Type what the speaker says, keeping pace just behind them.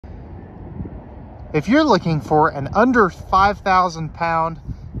If you're looking for an under 5,000 pound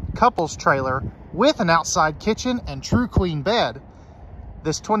couples trailer with an outside kitchen and true queen bed,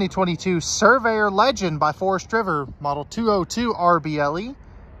 this 2022 Surveyor Legend by Forest River model 202 RBLE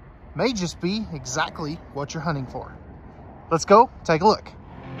may just be exactly what you're hunting for. Let's go take a look.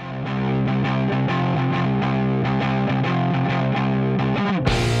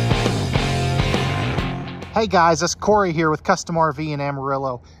 Hey guys, it's Corey here with Custom RV in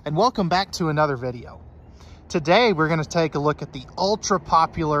Amarillo, and welcome back to another video. Today we're going to take a look at the ultra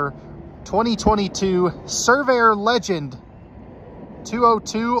popular 2022 Surveyor Legend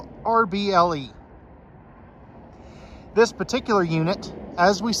 202 RBLE. This particular unit,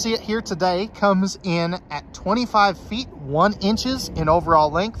 as we see it here today, comes in at 25 feet 1 inches in overall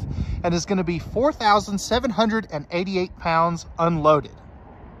length and is going to be 4,788 pounds unloaded.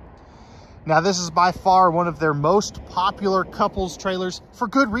 Now, this is by far one of their most popular couples trailers for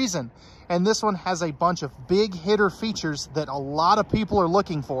good reason. And this one has a bunch of big hitter features that a lot of people are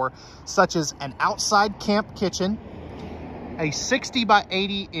looking for, such as an outside camp kitchen, a 60 by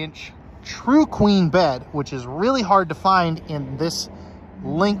 80 inch true queen bed, which is really hard to find in this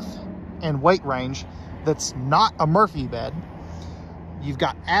length and weight range that's not a Murphy bed. You've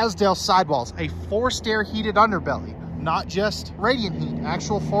got Azdel sidewalls, a forced air heated underbelly, not just radiant heat,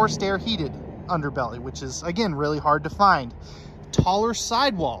 actual forced air heated underbelly, which is again really hard to find. Taller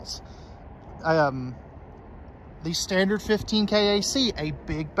sidewalls, the standard 15K AC, a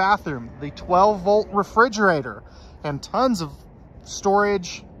big bathroom, the 12-volt refrigerator, and tons of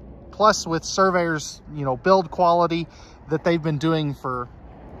storage, plus with Surveyor's build quality that they've been doing for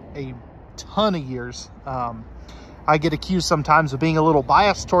a ton of years. I get accused sometimes of being a little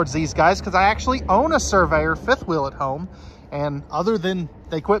biased towards these guys because I actually own a Surveyor fifth wheel at home, and other than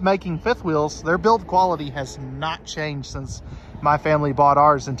they quit making fifth wheels, their build quality has not changed since my family bought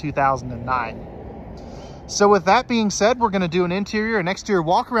ours in 2009. So with that being said, we're going to do an interior and exterior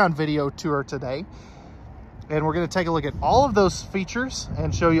walk around video tour today, and we're going to take a look at all of those features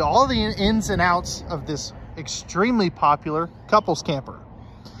and show you all the ins and outs of this extremely popular couples camper.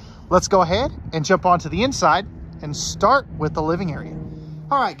 Let's go ahead and jump onto the inside and start with the living area.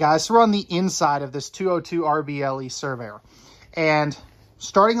 All right, guys, so we're on the inside of this 202 RBLE Surveyor. And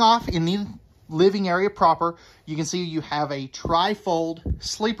starting off in the living area proper, you can see you have a tri-fold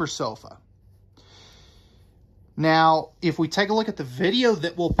sleeper sofa. Now, if we take a look at the video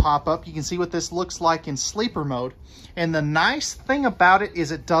that will pop up, you can see what this looks like in sleeper mode. And the nice thing about it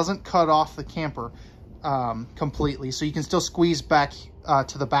is it doesn't cut off the camper completely, so you can still squeeze back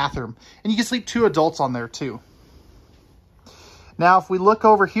to the bathroom. And you can sleep 2 adults on there too. Now, if we look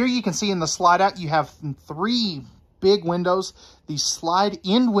over here, you can see in the slide out, you have 3 big windows. The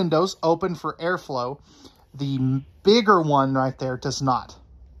slide-in windows open for airflow. The bigger one right there does not.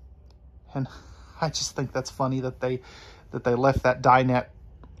 And I just think that's funny that they left that dinette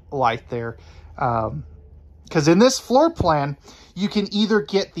light there. Because in this floor plan, you can either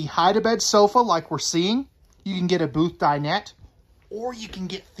get the hide-a-bed sofa like we're seeing, you can get a booth dinette, or you can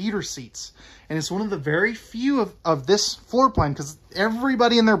get theater seats. And it's one of the very few of this floor plan, because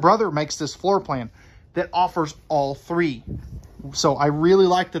everybody and their brother makes this floor plan that offers all 3. So I really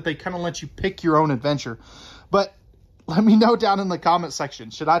like that they kind of let you pick your own adventure. But let me know down in the comment section,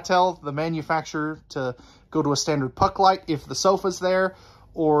 should I tell the manufacturer to go to a standard puck light if the sofa's there,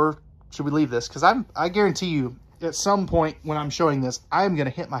 or should we leave this? Because I guarantee you at some point when I'm showing this, I'm going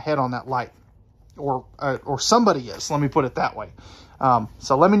to hit my head on that light. Or somebody is, let me put it that way.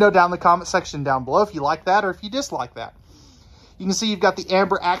 So let me know down in the comment section down below if you like that or if you dislike that. You can see you've got the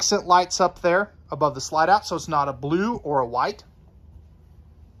amber accent lights up there above the slide out, so it's not a blue or a white.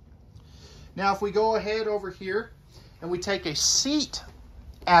 Now, if we go ahead over here and we take a seat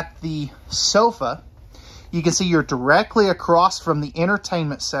at the sofa, you can see you're directly across from the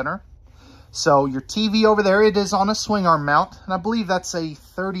entertainment center. So your TV over there, it is on a swing arm mount, and I believe that's a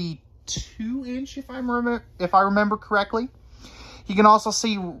 32-inch if I remember correctly. You can also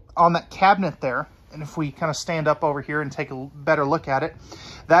see on that cabinet there, and if we kind of stand up over here and take a better look at it,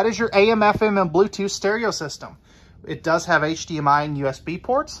 that is your AM, FM, and Bluetooth stereo system. It does have HDMI and USB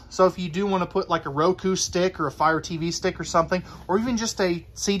ports, so if you do want to put like a Roku stick or a Fire TV stick or something, or even just a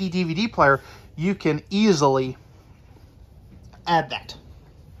CD DVD player, you can easily add that.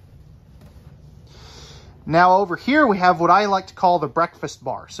 Now over here we have what I like to call the breakfast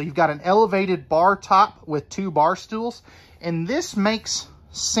bar. So you've got an elevated bar top with 2 bar stools, and this makes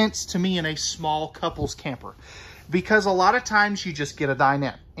sense to me in a small couples camper because a lot of times you just get a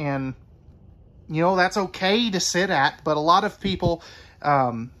dinette, and that's okay to sit at, but a lot of people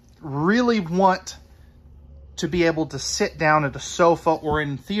really want to be able to sit down at a sofa or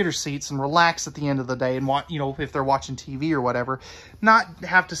in theater seats and relax at the end of the day and watch, you know, if they're watching TV or whatever, not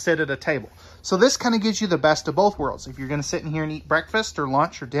have to sit at a table. So this kind of gives you the best of both worlds. If you're going to sit in here and eat breakfast or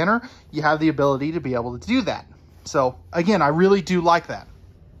lunch or dinner, you have the ability to be able to do that. So again, I really do like that.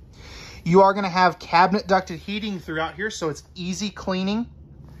 You are going to have cabinet ducted heating throughout here, so it's easy cleaning.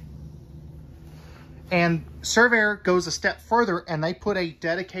 And Surveyor goes a step further, and they put a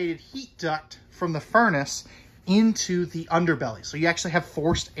dedicated heat duct from the furnace into the underbelly. So you actually have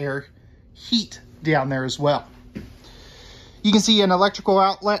forced air heat down there as well. You can see an electrical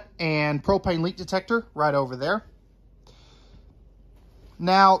outlet and propane leak detector right over there.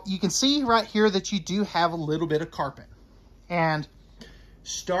 Now, you can see right here that you do have a little bit of carpet. And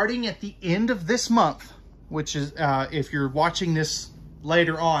starting at the end of this month, which is, if you're watching this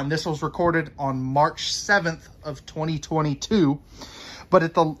later on, this was recorded on March 7th of 2022. But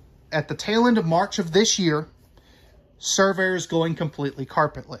at the tail end of March of this year, Surveyor is going completely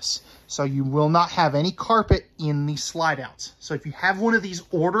carpetless. So you will not have any carpet in the slide outs. So if you have one of these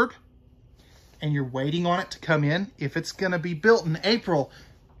ordered and you're waiting on it to come in, if it's going to be built in April,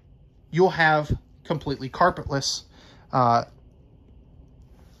 you'll have completely carpetless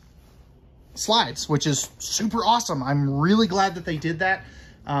slides, which is super awesome. I'm really glad that they did that.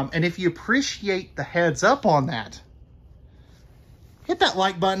 And if you appreciate the heads up on that, hit that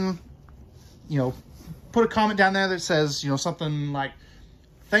like button, you know, put a comment down there that says, you know, something like,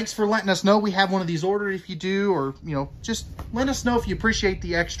 thanks for letting us know we have one of these ordered if you do, or, you know, just let us know if you appreciate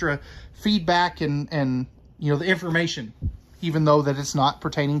the extra feedback and you know, the information, even though that it's not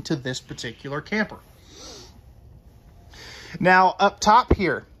pertaining to this particular camper. Now, up top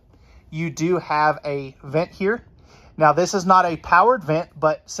here, you do have a vent here. Now, this is not a powered vent,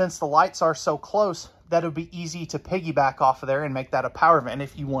 but since the lights are so close, that would be easy to piggyback off of there and make that a power vent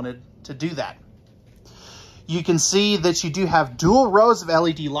if you wanted to do that. You can see that you do have dual rows of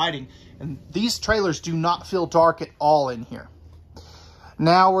LED lighting, and these trailers do not feel dark at all in here.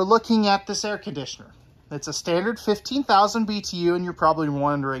 Now we're looking at this air conditioner. It's a standard 15,000 BTU, and you're probably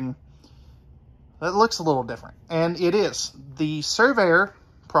wondering, that looks a little different. And it is. The Surveyor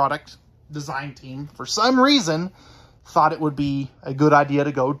product design team, for some reason, thought it would be a good idea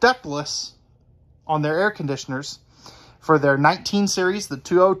to go ductless on their air conditioners for their 19 series, the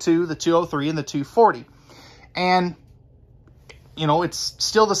 202, the 203, and the 240. And, you know, it's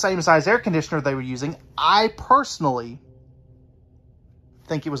still the same size air conditioner they were using. I personally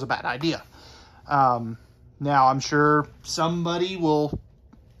think it was a bad idea. Now, I'm sure somebody will,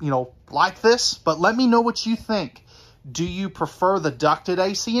 you know, like this, but let me know what you think. Do you prefer the ducted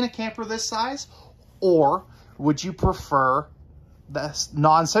AC in a camper this size, or would you prefer the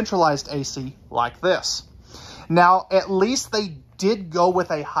non-centralized AC like this? Now, at least they did go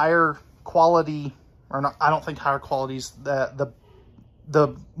with a higher quality, or not, I don't think higher qualities,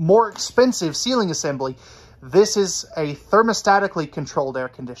 the more expensive ceiling assembly. This is a thermostatically controlled air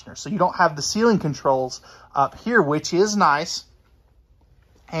conditioner, so you don't have the ceiling controls up here, which is nice.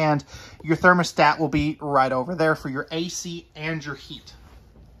 And your thermostat will be right over there for your AC and your heat.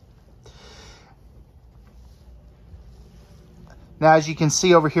 Now, as you can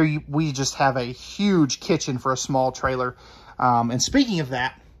see over here, we just have a huge kitchen for a small trailer. And speaking of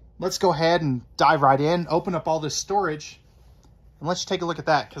that, let's go ahead and dive right in, open up all this storage, and let's take a look at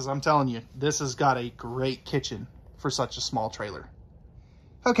that, because I'm telling you, this has got a great kitchen for such a small trailer.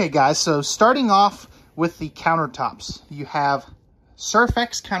 Okay, guys, so starting off with the countertops, you have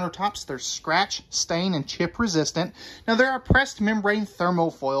Surfex countertops. They're scratch, stain, and chip resistant. Now, they're a pressed membrane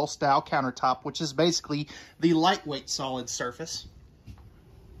thermofoil style countertop, which is basically the lightweight solid surface.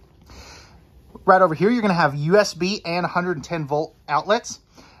 Right over here, you're going to have USB and 110 volt outlets.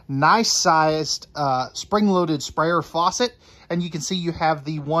 Nice sized spring-loaded sprayer faucet. And you can see you have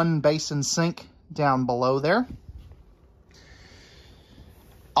the one basin sink down below there.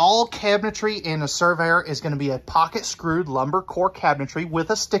 All cabinetry in a Surveyor is going to be a pocket screwed lumber core cabinetry with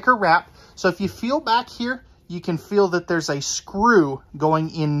a sticker wrap. So if you feel back here, you can feel that there's a screw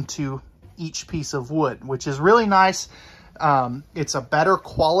going into each piece of wood, which is really nice. It's a better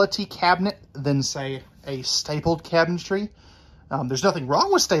quality cabinet than, say, a stapled cabinetry. There's nothing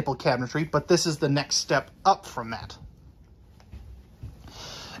wrong with stapled cabinetry, but this is the next step up from that.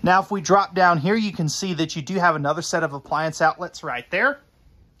 Now, if we drop down here, you can see that you do have another set of appliance outlets right there.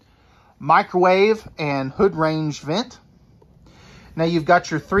 Microwave and hood range vent. Now you've got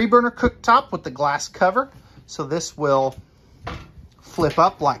your 3-burner cooktop with the glass cover. So this will flip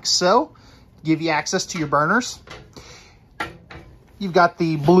up like so, give you access to your burners. You've got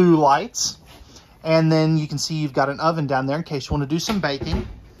the blue lights, and then you can see you've got an oven down there in case you want to do some baking.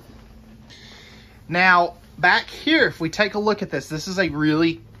 Now, back here, if we take a look at this, this is a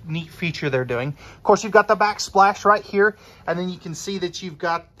really neat feature they're doing. Of course, you've got the backsplash right here, and then you can see that you've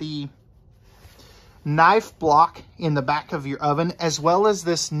got the knife block in the back of your oven, as well as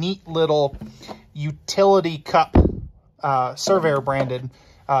this neat little utility cup, Surveyor branded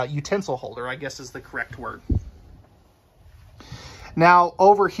utensil holder, I guess is the correct word. Now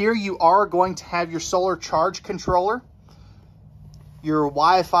over here, you are going to have your solar charge controller, your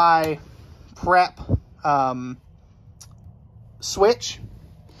Wi-Fi prep switch,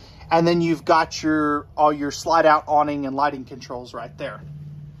 and then you've got all your slide out awning and lighting controls right there.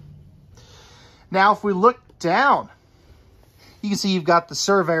 Now, if we look down, you can see you've got the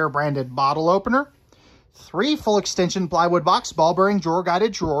Surveyor branded bottle opener, 3 full extension plywood box ball bearing drawer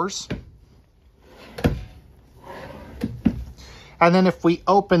guided drawers. And then if we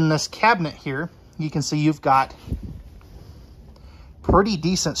open this cabinet here, you can see you've got pretty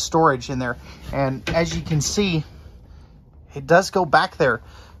decent storage in there. And as you can see, it does go back there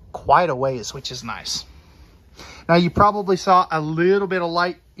quite a ways, which is nice. Now, you probably saw a little bit of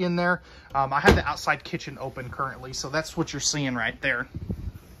light in there. I have the outside kitchen open currently, so that's what you're seeing right there.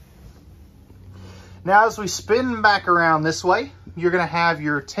 Now, as we spin back around this way, you're going to have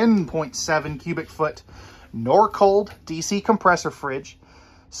your 10.7 cubic foot Norcold DC compressor fridge.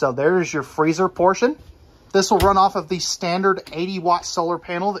 So there's your freezer portion. This will run off of the standard 80-watt solar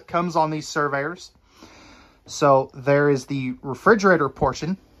panel that comes on these Surveyors. So there is the refrigerator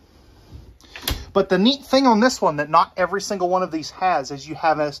portion. But the neat thing on this one that not every single one of these has is you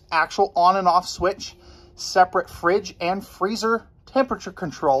have an actual on and off switch, separate fridge and freezer temperature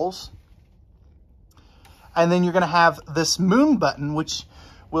controls. And then you're going to have this moon button, which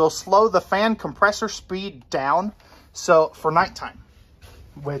will slow the fan compressor speed down. So for nighttime,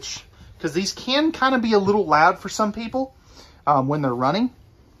 because these can kind of be a little loud for some people when they're running.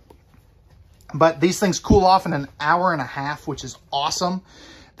 But these things cool off in an hour and a half, which is awesome.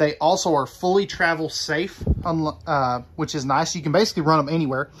 They also are fully travel safe, which is nice. You can basically run them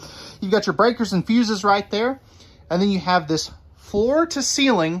anywhere. You've got your breakers and fuses right there. And then you have this floor to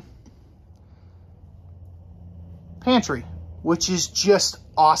ceiling pantry, which is just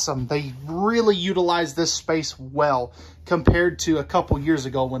awesome. They really utilize this space well compared to a couple years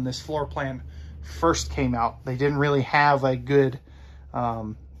ago when this floor plan first came out. They didn't really have a good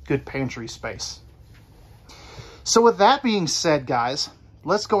pantry space. So with that being said, guys,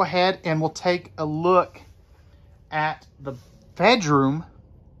 let's go ahead and we'll take a look at the bedroom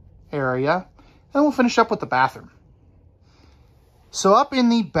area, and we'll finish up with the bathroom. So up in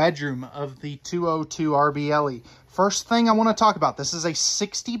the bedroom of the 202 RBLE, first thing I want to talk about, this is a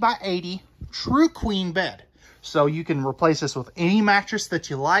 60 by 80 true queen bed. So you can replace this with any mattress that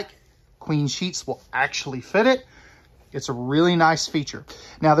you like. Queen sheets will actually fit it. It's a really nice feature.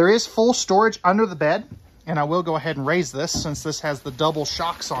 Now there is full storage under the bed, and I will go ahead and raise this since this has the double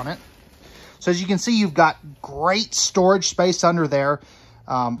shocks on it. So as you can see, you've got great storage space under there.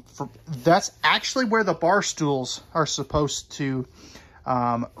 That's actually where the bar stools are supposed to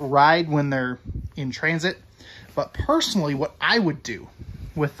ride when they're in transit. But personally, what I would do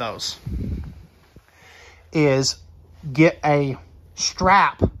with those is get a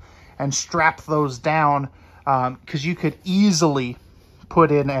strap and strap those down, because you could easily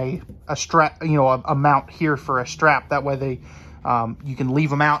put in a strap, a mount here for a strap. That way they you can leave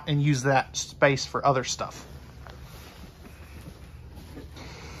them out and use that space for other stuff.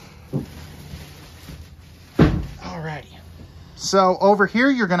 Alrighty. So over here,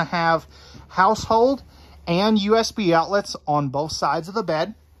 you're going to have household and USB outlets on both sides of the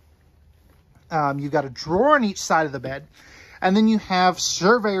bed. You've got a drawer on each side of the bed. And then you have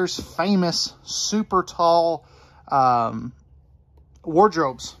Surveyor's famous super tall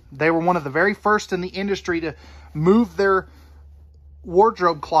wardrobes. They were one of the very first in the industry to move their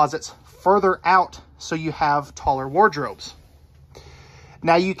wardrobe closets further out so you have taller wardrobes.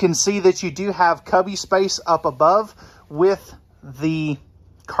 Now you can see that you do have cubby space up above with the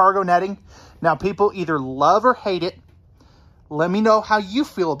cargo netting. Now people either love or hate it. Let me know how you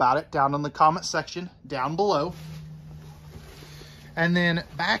feel about it down in the comment section down below. And then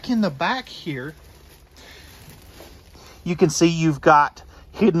back in the back here, you can see you've got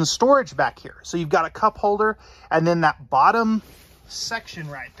hidden storage back here. So you've got a cup holder, and then that bottom section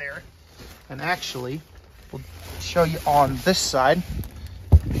right there. And actually, we'll show you on this side.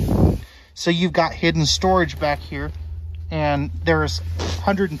 So you've got hidden storage back here, and there's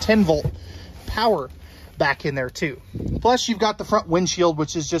 110 volt power back in there too. Plus you've got the front windshield,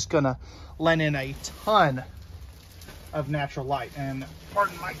 which is just gonna lend in a ton of natural light. And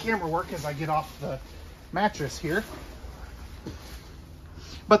pardon my camera work as I get off the mattress here.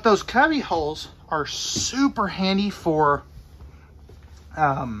 But those cubby holes are super handy for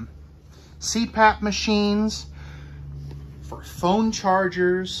CPAP machines, for phone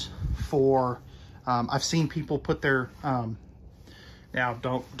chargers, for I've seen people put their now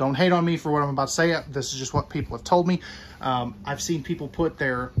don't hate on me for what I'm about to say. This is just what people have told me. I've seen people put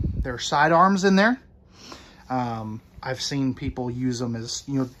their sidearms in there. I've seen people use them as,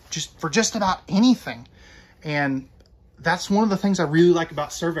 you know, just about anything. And that's one of the things I really like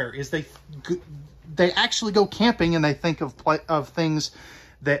about Surveyor is they actually go camping and they think of things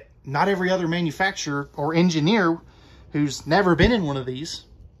that not every other manufacturer or engineer who's never been in one of these,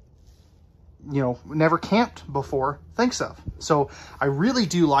 you know, never camped before, thinks of. So I really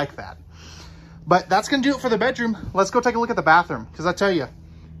do like that. But that's going to do it for the bedroom. Let's go take a look at the bathroom. Because I tell you,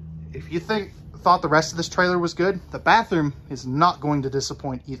 if you thought the rest of this trailer was good, the bathroom is not going to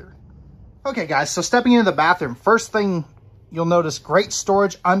disappoint either. Okay guys, so stepping into the bathroom, first thing you'll notice, great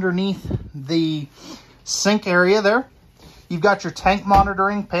storage underneath the sink area there. You've got your tank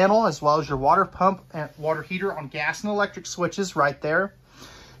monitoring panel as well as your water pump and water heater on gas and electric switches right there.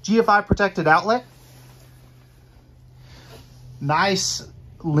 GFI protected outlet. Nice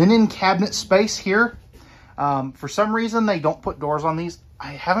linen cabinet space here. For some reason, they don't put doors on these.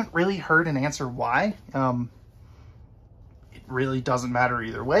 I haven't really heard an answer why. It really doesn't matter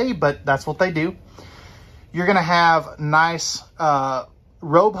either way, but that's what they do. You're going to have nice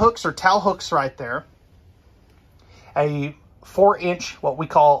robe hooks or towel hooks right there. A 4-inch, what we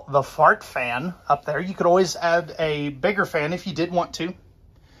call the fart fan up there. You could always add a bigger fan if you did want to.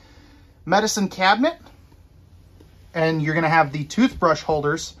 Medicine cabinet. And you're going to have the toothbrush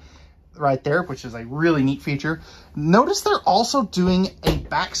holders right there, which is a really neat feature. Notice they're also doing a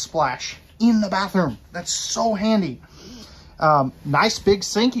backsplash in the bathroom. That's so handy. Nice big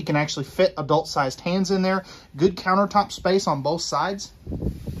sink. You can actually fit adult-sized hands in there. Good countertop space on both sides.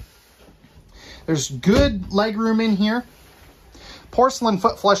 There's good leg room in here. Porcelain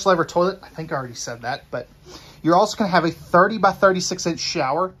foot flush lever toilet. I think I already said that, but you're also going to have a 30 by 36 inch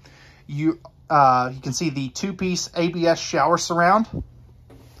shower. You can see the 2-piece ABS shower surround.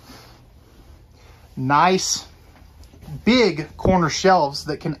 Nice big corner shelves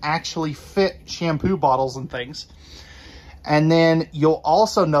that can actually fit shampoo bottles and things. And then you'll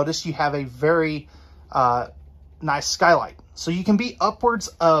also notice you have a very nice skylight. So you can be upwards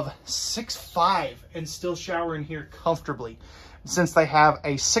of 6'5" and still shower in here comfortably, since they have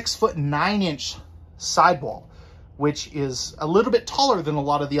a 6'9" sidewall, which is a little bit taller than a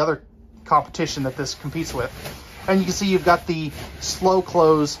lot of the other competition that this competes with. And you can see you've got the slow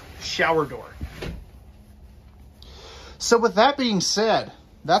close shower door. So with that being said,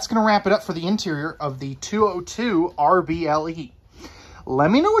 that's going to wrap it up for the interior of the 202 RBLE. Let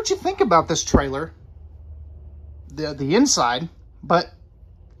me know what you think about this trailer, the inside, but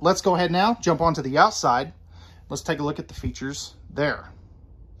let's go ahead now, jump onto the outside. Let's take a look at the features there.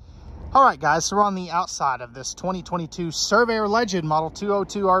 All right, guys, so we're on the outside of this 2022 Surveyor Legend Model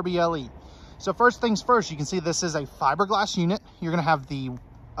 202 RBLE. So first things first, you can see this is a fiberglass unit. You're going to have the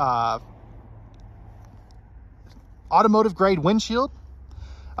automotive grade windshield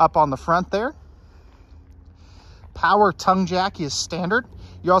up on the front there. Power tongue jack is standard.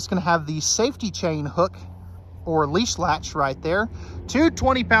 You're also going to have the safety chain hook or leash latch right there. 2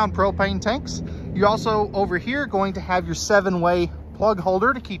 20-pound propane tanks. You're also over here going to have your 7-way plug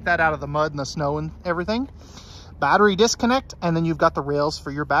holder to keep that out of the mud and the snow and everything. Battery disconnect, and then you've got the rails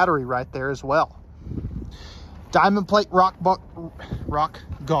for your battery right there as well. Diamond plate rock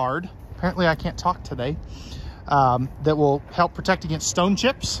guard. Apparently I can't talk today. That will help protect against stone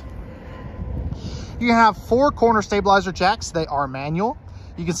chips. You have 4 corner stabilizer jacks. They are manual.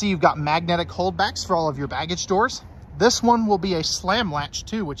 You can see you've got magnetic holdbacks for all of your baggage doors. This one will be a slam latch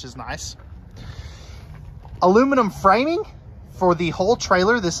too, which is nice. Aluminum framing for the whole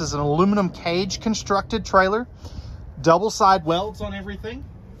trailer. This is an aluminum cage constructed trailer. Double side welds on everything.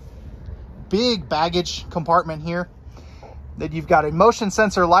 Big baggage compartment here. Then you've got a motion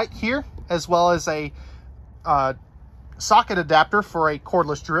sensor light here, as well as a socket adapter for a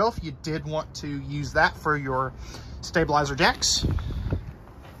cordless drill if you did want to use that for your stabilizer jacks.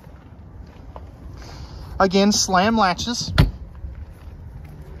 Again, slam latches.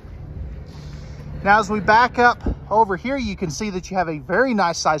 Now as we back up over here, you can see that you have a very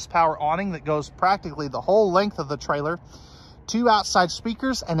nice sized power awning that goes practically the whole length of the trailer. 2 outside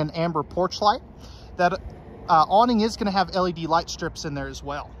speakers and an amber porch light. That awning is going to have LED light strips in there as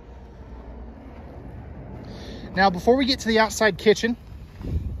well. Now before we get to the outside kitchen,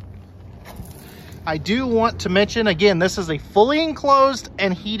 I do want to mention, again, this is a fully enclosed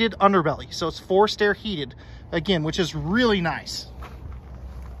and heated underbelly. So it's forced air heated, again, which is really nice.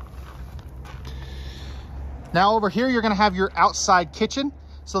 Now over here, you're gonna have your outside kitchen.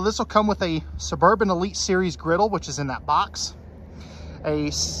 So this will come with a Suburban Elite Series griddle, which is in that box, a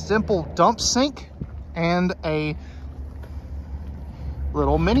simple dump sink, and a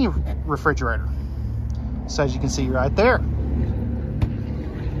little mini refrigerator. So as you can see right there.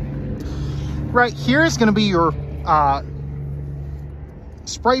 Right here is gonna be your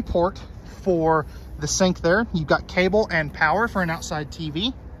spray port for the sink there. You've got cable and power for an outside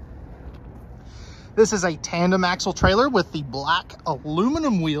TV. This is a tandem axle trailer with the black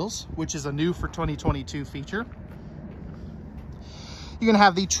aluminum wheels, which is a new for 2022 feature. You're gonna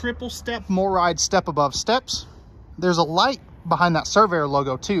have the triple step MORryde step above steps. There's a light behind that Surveyor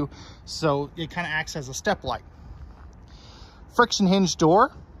logo too, so it kind of acts as a step light. Friction hinge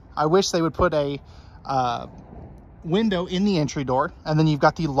door. I wish they would put a window in the entry door, and then you've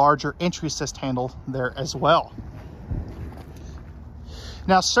got the larger entry assist handle there as well.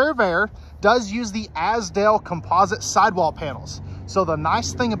 Now Surveyor does use the Azdel composite sidewall panels. So the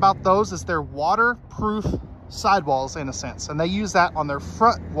nice thing about those is they're waterproof sidewalls in a sense, and they use that on their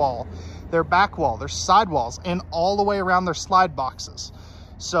front wall, their back wall, their side walls, and all the way around their slide boxes.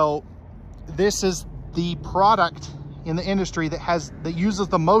 So this is the product in the industry that uses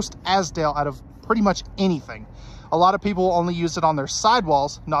the most Azdel out of pretty much anything. A lot of people only use it on their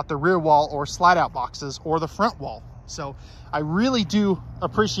sidewalls, not the rear wall or slide out boxes or the front wall. So I really do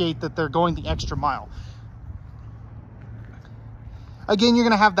appreciate that they're going the extra mile. Again, you're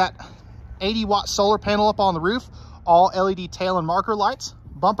gonna have that 80-watt solar panel up on the roof, all LED tail and marker lights,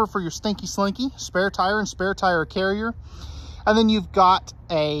 bumper for your Stinky Slinky, spare tire and spare tire carrier. And then you've got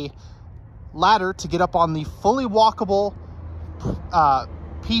a ladder to get up on the fully walkable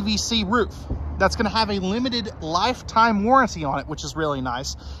PVC roof. That's going to have a limited lifetime warranty on it, which is really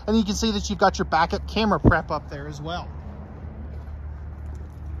nice. And you can see that you've got your backup camera prep up there as well.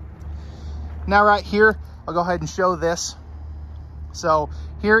 Now right here, I'll go ahead and show this. So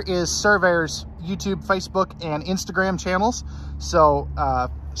here is Surveyor's YouTube, Facebook, and Instagram channels. So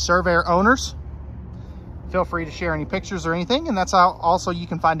Surveyor owners, feel free to share any pictures or anything. And that's how also you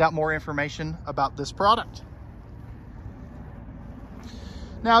can find out more information about this product.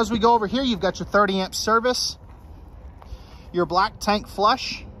 Now, as we go over here, you've got your 30-amp service, your black tank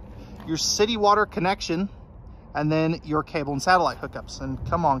flush, your city water connection, and then your cable and satellite hookups. And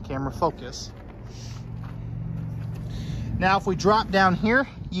come on, camera, focus. Now, if we drop down here,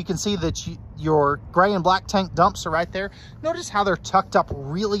 you can see that your gray and black tank dumps are right there. Notice how they're tucked up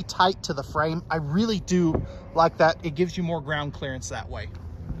really tight to the frame. I really do like that. It gives you more ground clearance that way.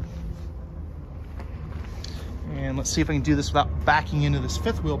 And let's see if I can do this without backing into this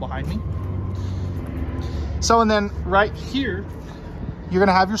fifth wheel behind me. So, and then right here, you're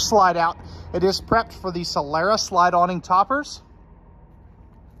gonna have your slide out. It is prepped for the Solera slide awning toppers.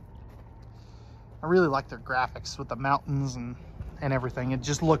 I really like their graphics with the mountains and everything. It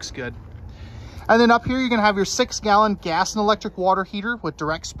just looks good. And then up here, you're gonna have your 6-gallon gas and electric water heater with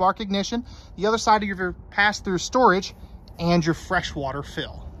direct spark ignition. The other side of your pass-through storage and your freshwater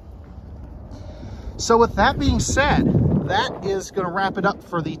fill. So with that being said, that is going to wrap it up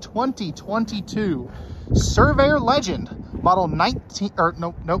for the 2022 Surveyor Legend model 19, or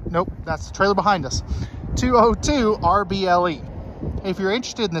nope, that's the trailer behind us, 202 RBLE. If you're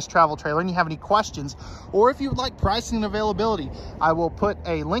interested in this travel trailer and you have any questions, or if you would like pricing and availability, I will put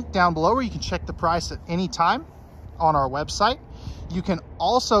a link down below where you can check the price at any time on our website. You can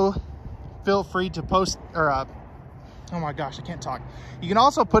also feel free to post, or oh my gosh, I can't talk. You can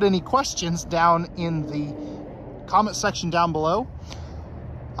also put any questions down in the comment section down below.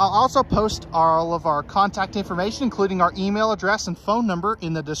 I'll also post all of our contact information, including our email address and phone number,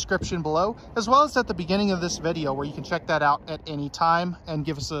 in the description below, as well as at the beginning of this video, where you can check that out at any time and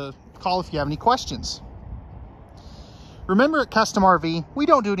give us a call if you have any questions. Remember, at Custom RV, we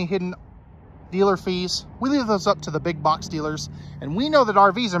don't do any hidden dealer fees. We leave those up to the big box dealers, and we know that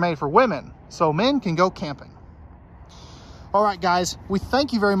RVs are made for women, so men can go camping. All right, guys, we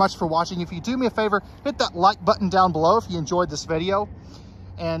thank you very much for watching. If you do me a favor, hit that like button down below if you enjoyed this video.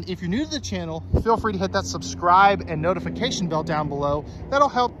 And if you're new to the channel, feel free to hit that subscribe and notification bell down below. That'll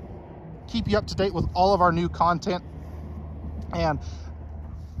help keep you up to date with all of our new content. And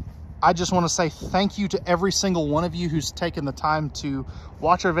I just want to say thank you to every single one of you who's taken the time to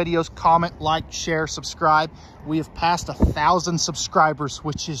watch our videos, comment, like, share, subscribe. We have passed 1,000 subscribers,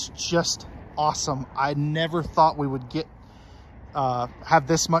 which is just awesome. I never thought we would have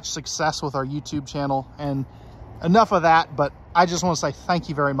this much success with our YouTube channel. And enough of that, but I just want to say thank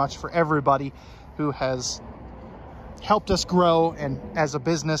you very much for everybody who has helped us grow, and as a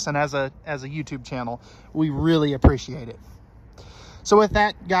business and as a YouTube channel. We really appreciate it. So with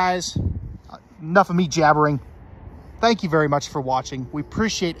that, guys, enough of me jabbering. Thank you very much for watching. We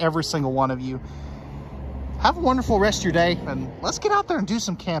appreciate every single one of you. Have a wonderful rest of your day, and let's get out there and do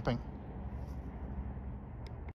some camping.